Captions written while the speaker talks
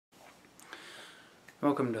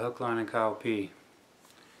Welcome to Hook, Line, and Kyle P.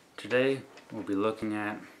 Today we'll be looking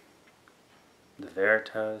at the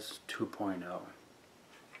Veritas 2.0.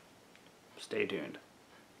 Stay tuned.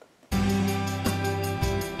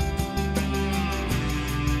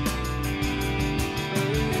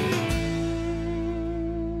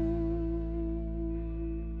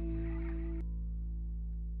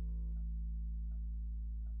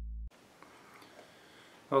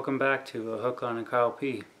 Welcome back to Hook, Line, and Kyle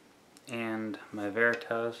P. And my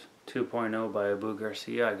Veritas 2.0 by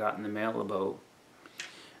Garcia I got in the mail about,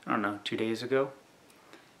 I don't know, 2 days ago.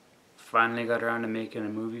 Finally got around to making a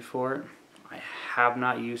movie for it. I have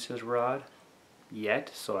not used his rod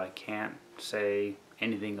yet, so I can't say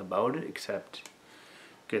anything about it except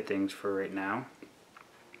good things for right now.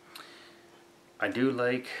 I do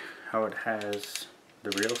like how it has the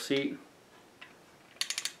reel seat.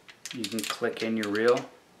 You can click in your reel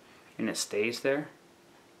and it stays there.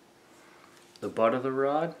 The butt of the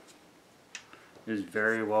rod is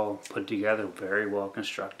very well put together, very well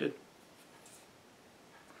constructed.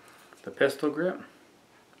 The pistol grip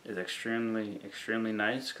is extremely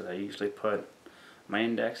nice because I usually put my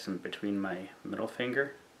index in between my middle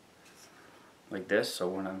finger like this, so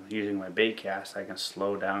when I'm using my bait cast I can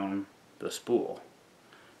slow down the spool.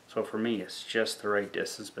 So for me it's just the right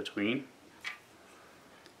distance between.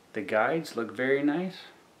 The guides look very nice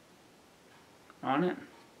on it,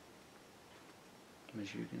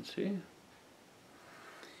 as you can see,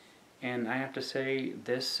 and I have to say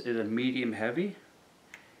this is a medium heavy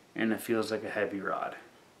and it feels like a heavy rod.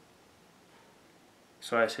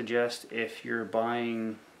 So I suggest if you're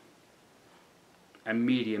buying a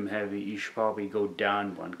medium heavy, you should probably go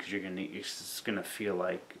down one because it's gonna feel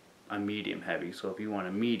like a medium heavy. So if you want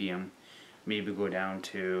a medium, maybe go down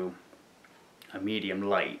to a medium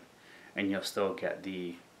light and you'll still get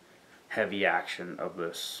the heavy action of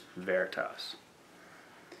this Veritas.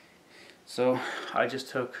 So I just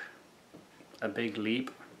took a big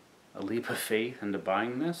leap of faith into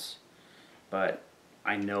buying this, but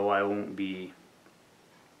I know I won't be,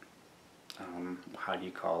 how do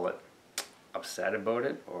you call it, upset about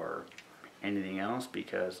it or anything else,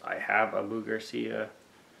 because I have Abu Garcia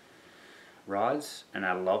rods and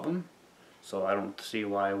I love them, so I don't see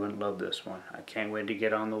why I wouldn't love this one. I can't wait to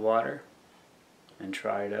get on the water and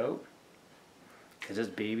try it out, because this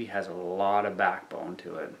baby has a lot of backbone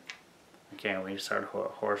to it. I can't wait to start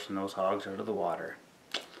horsing those hogs out of the water.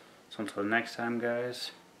 So until next time,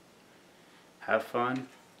 guys, have fun,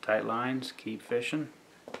 tight lines, keep fishing,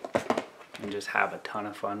 and just have a ton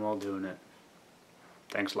of fun while doing it.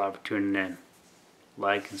 Thanks a lot for tuning in.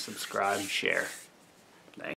 Like and subscribe and share.